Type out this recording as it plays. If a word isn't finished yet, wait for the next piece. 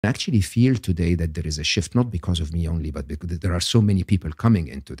I actually feel today that there is a shift, not because of me only, but because there are so many people coming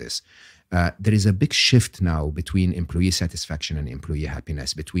into this. There is a big shift now between employee satisfaction and employee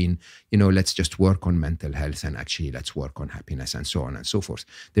happiness, between, let's just work on mental health and actually let's work on happiness and so on and so forth.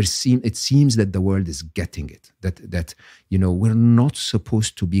 It seems that the world is getting it, that we're not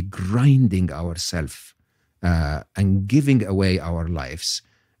supposed to be grinding ourselves and giving away our lives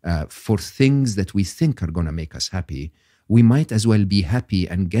for things that we think are going to make us happy. We might as well be happy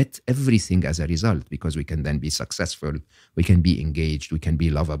and get everything as a result, because we can then be successful, we can be engaged, we can be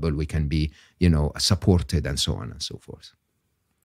lovable, we can be, supported, and so on and so forth.